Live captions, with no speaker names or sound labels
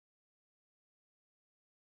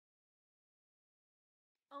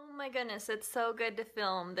Oh my goodness, it's so good to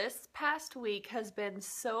film. This past week has been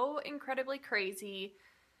so incredibly crazy.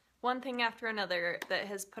 One thing after another that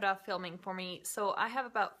has put off filming for me. So I have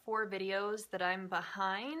about 4 videos that I'm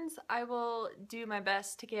behind. I will do my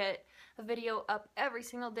best to get a video up every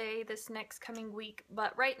single day this next coming week.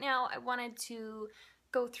 But right now I wanted to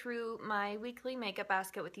go through my weekly makeup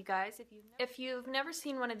basket with you guys. If you've never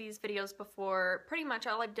seen one of these videos before, pretty much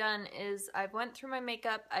all I've done is I've went through my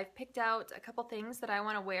makeup, I've picked out a couple things that I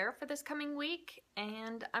want to wear for this coming week,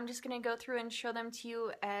 and I'm just going to go through and show them to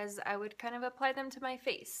you as I would kind of apply them to my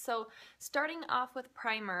face. So starting off with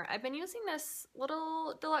primer, I've been using this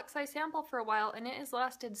little deluxe size sample for a while and it has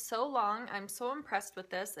lasted so long. I'm so impressed with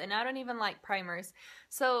this, and I don't even like primers.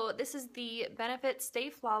 So this is the Benefit Stay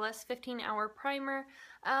Flawless 15-hour primer.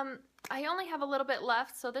 I only have a little bit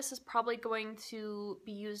left, so this is probably going to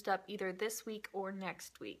be used up either this week or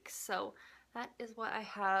next week. So that is what I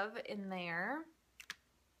have in there.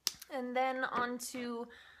 And then onto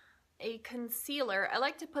a concealer. I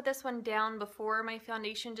like to put this one down before my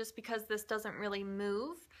foundation just because this doesn't really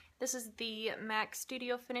move. This is the MAC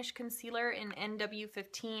Studio Finish Concealer in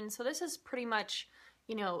NW15. So this is pretty much,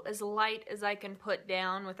 you know, as light as I can put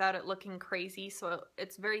down without it looking crazy. So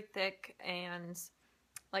it's very thick, and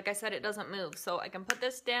like I said, it doesn't move. So I can put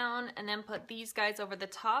this down and then put these guys over the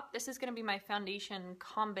top. This is going to be my foundation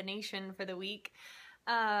combination for the week.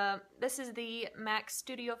 This is the MAC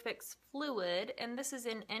Studio Fix Fluid, and this is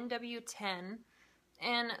in NW10.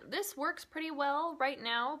 And this works pretty well right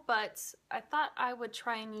now, but I thought I would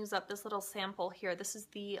try and use up this little sample here. This is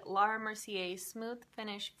the Laura Mercier Smooth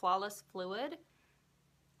Finish Flawless Fluid.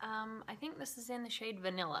 I think this is in the shade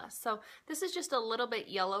Vanilla. So this is just a little bit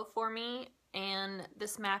yellow for me, and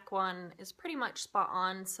this MAC one is pretty much spot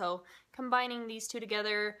on. So combining these two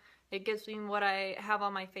together, it gives me what I have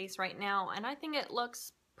on my face right now, and I think it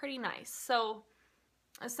looks pretty nice. So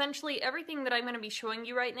essentially everything that I'm going to be showing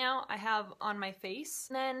you right now I have on my face.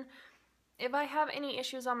 And then if I have any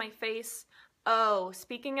issues on my face, oh,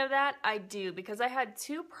 speaking of that, I do, because I had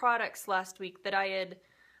 2 products last week that I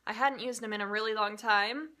hadn't used them in a really long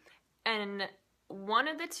time, and one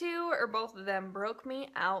of the 2 or both of them broke me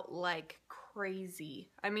out like crazy.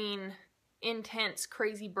 I mean, intense,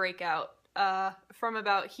 crazy breakout from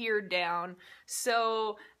about here down.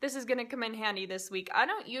 So this is gonna come in handy this week. I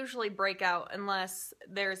don't usually break out unless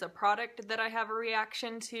there's a product that I have a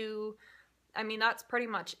reaction to. I mean, that's pretty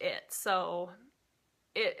much it. So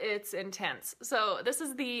it's intense. So this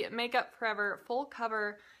is the Makeup Forever Full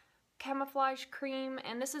Cover Camouflage Cream,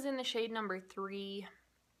 and this is in the shade number 3.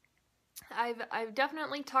 I've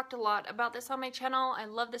definitely talked a lot about this on my channel. I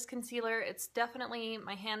love this concealer. It's definitely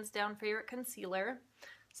my hands down favorite concealer.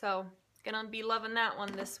 So gonna be loving that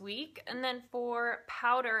one this week. And then for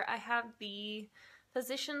powder, I have the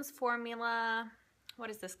Physicians Formula,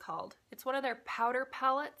 what is this called? It's one of their powder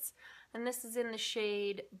palettes, and this is in the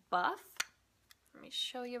shade Buff. Let me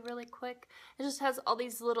show you really quick. It just has all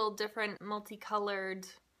these little different multicolored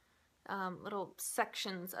little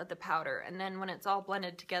sections of the powder, and then when it's all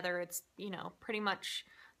blended together, it's, you know, pretty much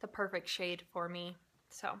the perfect shade for me.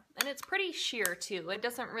 So, and it's pretty sheer too. It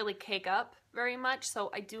doesn't really cake up very much,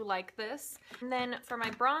 so I do like this. And then for my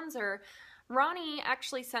bronzer, Ronnie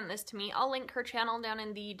actually sent this to me. I'll link her channel down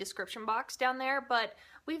in the description box down there, but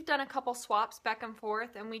we've done a couple swaps back and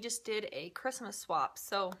forth, and we just did a Christmas swap,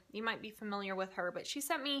 so you might be familiar with her. But she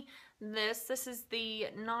sent me this. This is the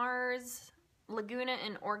NARS Laguna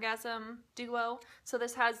and Orgasm Duo. So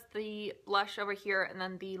this has the blush over here and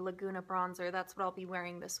then the Laguna bronzer. That's what I'll be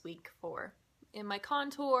wearing this week for in my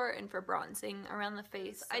contour and for bronzing around the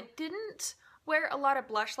face. So I didn't wear a lot of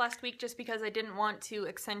blush last week just because I didn't want to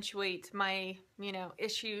accentuate my, you know,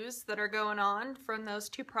 issues that are going on from those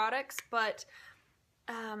 2 products, but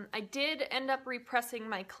I did end up repressing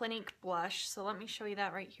my Clinique blush. So let me show you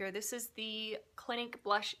that right here. This is the Clinique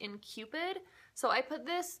blush in Cupid. So I put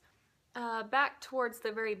this back towards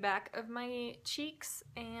the very back of my cheeks,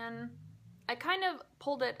 and I kind of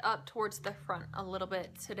pulled it up towards the front a little bit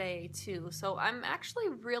today too. So I'm actually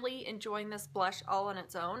really enjoying this blush all on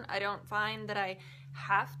its own. I don't find that I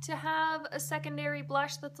have to have a secondary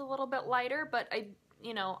blush that's a little bit lighter, but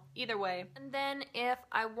you know, either way. And then if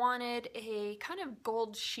I wanted a kind of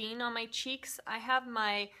gold sheen on my cheeks, I have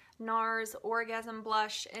my NARS Orgasm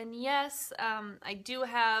blush, and yes, I do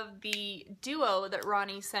have the Duo that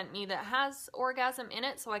Ronnie sent me that has Orgasm in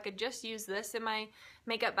it, so I could just use this in my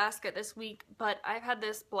makeup basket this week, but I've had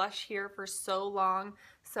this blush here for so long,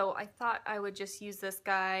 so I thought I would just use this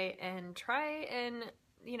guy and try and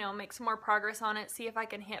you know, make some more progress on it, see if I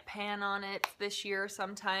can hit pan on it this year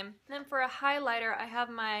sometime. And then for a highlighter, I have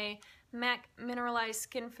my MAC Mineralized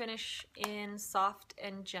Skin Finish in Soft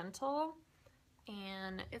and Gentle.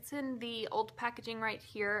 And it's in the old packaging right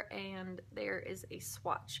here, and there is a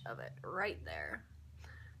swatch of it right there.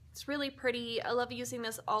 It's really pretty. I love using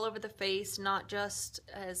this all over the face, not just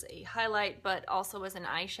as a highlight, but also as an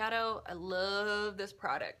eyeshadow. I love this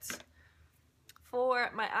product.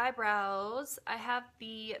 For my eyebrows, I have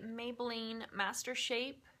the Maybelline Master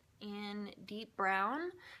Shape in Deep Brown,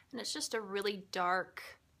 and it's just a really dark,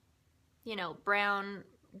 you know, brown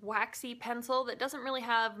waxy pencil that doesn't really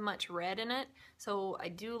have much red in it, so I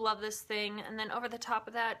do love this thing. And then over the top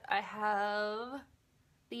of that, I have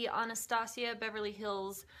the Anastasia Beverly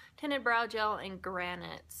Hills Tinted Brow Gel in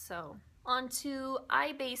Granite. So on to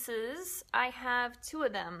eye bases, I have two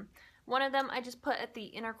of them. One of them I just put at the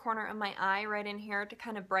inner corner of my eye right in here to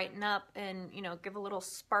kind of brighten up and, you know, give a little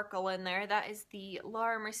sparkle in there. That is the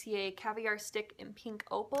Laura Mercier Caviar Stick in Pink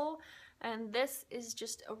Opal, and this is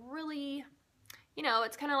just a really, you know,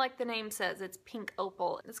 it's kind of like the name says, it's pink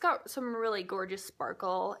opal. It's got some really gorgeous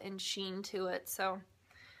sparkle and sheen to it, so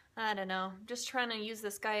I don't know. Just trying to use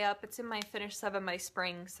this guy up. It's in my Finish 7 by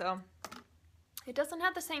Spring, so it doesn't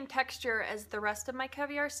have the same texture as the rest of my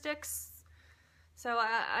caviar sticks, so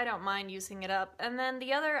I don't mind using it up. And then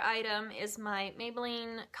the other item is my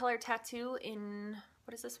Maybelline Color Tattoo in,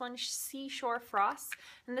 what is this one? Seashore Frost.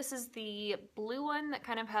 And this is the blue one that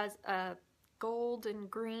kind of has a gold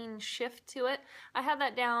and green shift to it. I had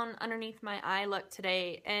that down underneath my eye look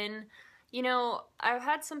today, and you know, I've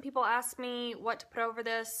had some people ask me what to put over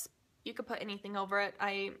this. You could put anything over it.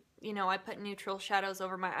 I put neutral shadows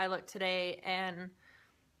over my eye look today, and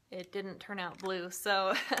it didn't turn out blue.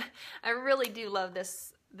 So I really do love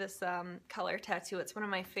this color tattoo. It's one of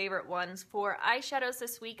my favorite ones. For eyeshadows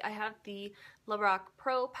this week, I have the Lorac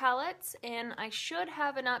Pro palettes, and I should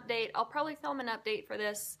have an update. I'll probably film an update for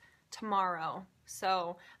this tomorrow.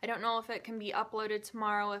 So I don't know if it can be uploaded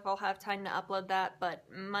tomorrow, if I'll have time to upload that, but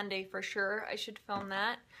Monday for sure I should film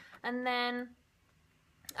that. And then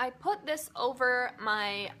I put this over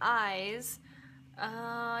my eyes,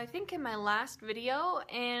 I think in my last video,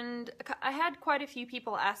 and I had quite a few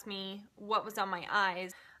people ask me what was on my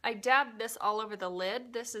eyes. I dabbed this all over the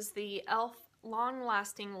lid. This is the e.l.f. Long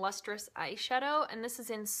Lasting Lustrous Eyeshadow, and this is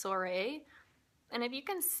in Soiree. And if you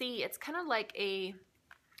can see, it's kind of like a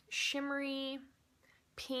shimmery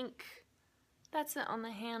pink. That's it on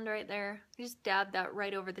the hand right there. I just dabbed that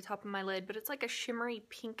right over the top of my lid, but it's like a shimmery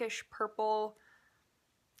pinkish purple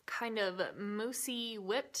kind of moussey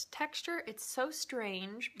whipped texture. It's so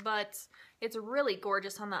strange, but it's really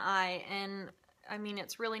gorgeous on the eye, and I mean,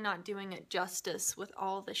 it's really not doing it justice with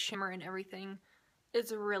all the shimmer and everything.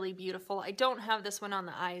 It's really beautiful. I don't have this one on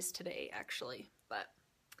the eyes today, actually, but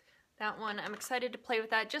that one, I'm excited to play with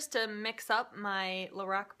that just to mix up my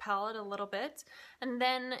Lorac palette a little bit. And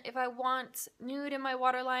then if I want nude in my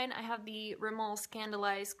waterline, I have the Rimmel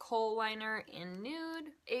Scandaleyes Kohl Liner in Nude.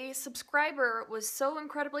 A subscriber was so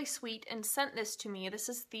incredibly sweet and sent this to me. This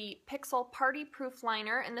is the Pixel Party Proof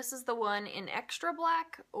Liner, and this is the one in Extra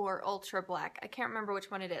Black or Ultra Black. I can't remember which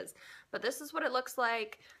one it is, but this is what it looks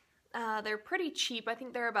like. They're pretty cheap. I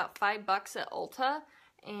think they're about $5 at Ulta.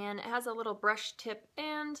 And it has a little brush tip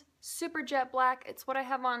and super jet black. It's what I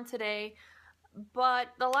have on today. But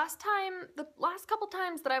the last couple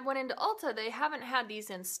times that I went into Ulta, they haven't had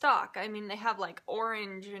these in stock. I mean, they have like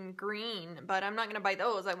orange and green, but I'm not going to buy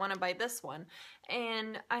those. I want to buy this one.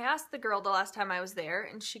 And I asked the girl the last time I was there,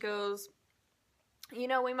 and she goes, you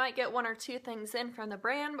know, we might get one or two things in from the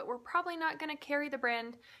brand, but we're probably not going to carry the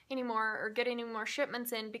brand anymore or get any more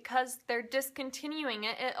shipments in because they're discontinuing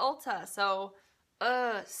it at Ulta. So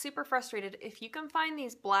super frustrated. If you can find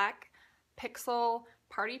these black Pixel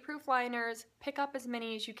Party Proof liners, pick up as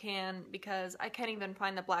many as you can, because I can't even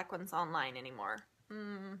find the black ones online anymore.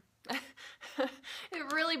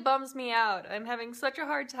 It really bums me out. I'm having such a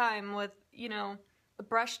hard time with, you know, the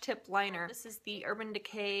brush tip liner. This is the Urban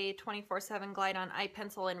Decay 24/7 Glide On Eye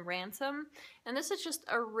Pencil in Ransom, and this is just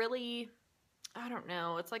a really, I don't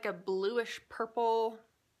know, it's like a bluish purple.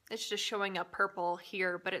 It's just showing up purple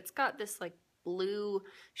here, but it's got this like blue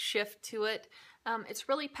shift to it. It's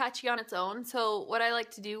really patchy on its own, so what I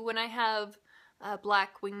like to do when I have a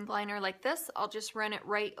black winged liner like this, I'll just run it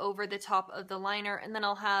right over the top of the liner, and then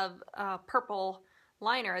I'll have a purple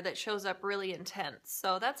liner that shows up really intense.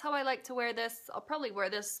 So that's how I like to wear this. I'll probably wear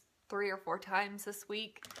this 3 or 4 times this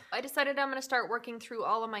week. I decided I'm going to start working through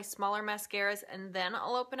all of my smaller mascaras, and then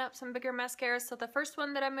I'll open up some bigger mascaras. So the first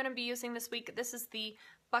one that I'm going to be using this week, this is the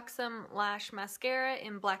Buxom Lash Mascara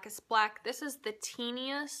in Blackest Black. This is the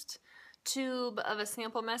teeniest tube of a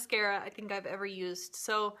sample mascara I think I've ever used.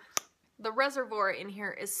 So the reservoir in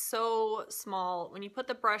here is so small. When you put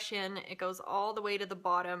the brush in, it goes all the way to the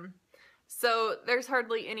bottom. So there's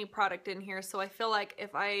hardly any product in here, so I feel like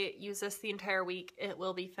if I use this the entire week, it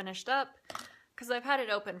will be finished up because I've had it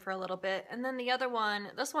open for a little bit. And then the other one,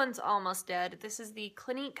 this one's almost dead. This is the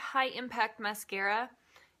Clinique High Impact Mascara,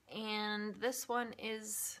 and this one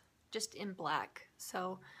is just in black.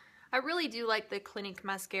 So I really do like the Clinique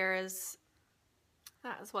mascaras.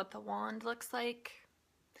 That is what the wand looks like.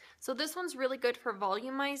 So this one's really good for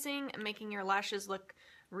volumizing and making your lashes look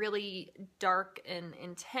really dark and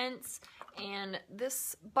intense. And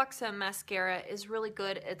this Buxom mascara is really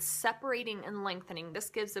good at separating and lengthening. This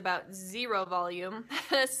gives about 0 volume.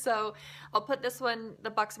 So I'll put this one, the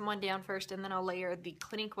Buxom one, down first, and then I'll layer the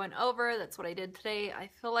Clinique one over. That's what I did today. I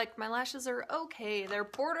feel like my lashes are okay. They're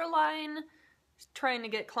borderline trying to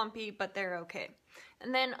get clumpy, but they're okay.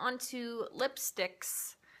 And then onto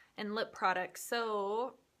lipsticks and lip products.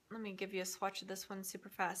 So let me give you a swatch of this one super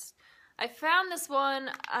fast. I found this one.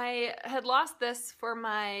 I had lost this for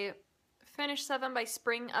my Finish 7 by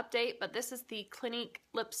Spring update, but this is the Clinique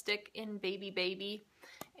lipstick in Baby Baby,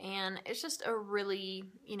 and it's just a really,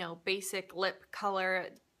 you know, basic lip color.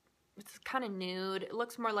 It's kind of nude. It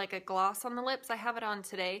looks more like a gloss on the lips. I have it on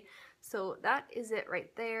today, so that is it right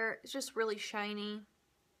there. It's just really shiny.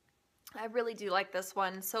 I really do like this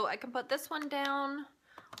one, so I can put this one down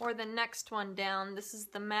or the next one down. This is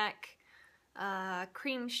the MAC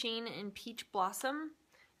Cream Sheen in Peach Blossom,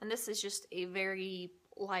 and this is just a very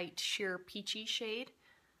light sheer peachy shade.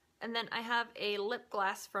 And then I have a lip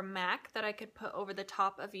gloss from MAC that I could put over the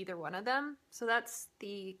top of either one of them. So that's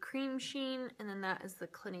the Cream Sheen, and then that is the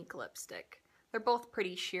Clinique lipstick. They're both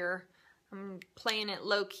pretty sheer. I'm playing it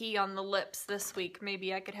low-key on the lips this week.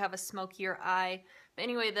 Maybe I could have a smokier eye. But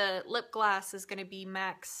anyway, the lip gloss is going to be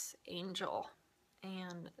MAC's Angel,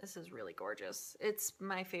 and this is really gorgeous. It's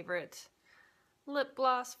my favorite lip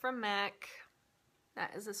gloss from MAC.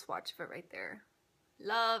 That is a swatch of it right there.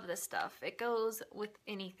 Love this stuff. It goes with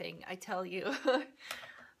anything, I tell you.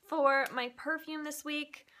 For my perfume this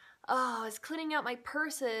week, I was cleaning out my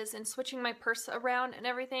purses and switching my purse around and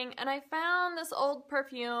everything, and I found this old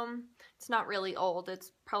perfume. It's not really old.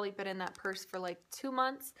 It's probably been in that purse for like 2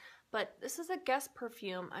 months, but this is a Guess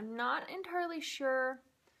perfume. I'm not entirely sure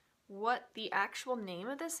what the actual name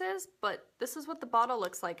of this is, but this is what the bottle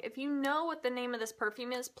looks like. If you know what the name of this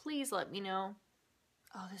perfume is, please let me know.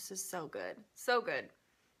 Oh, this is so good. So good.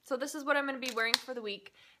 So this is what I'm going to be wearing for the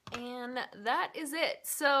week, and that is it.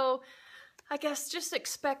 So I guess just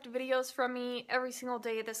expect videos from me every single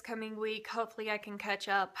day this coming week. Hopefully I can catch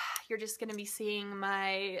up. You're just going to be seeing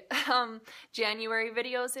my January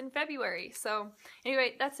videos in February. So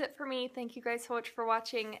anyway, that's it for me. Thank you guys so much for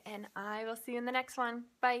watching, and I will see you in the next one.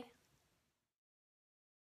 Bye.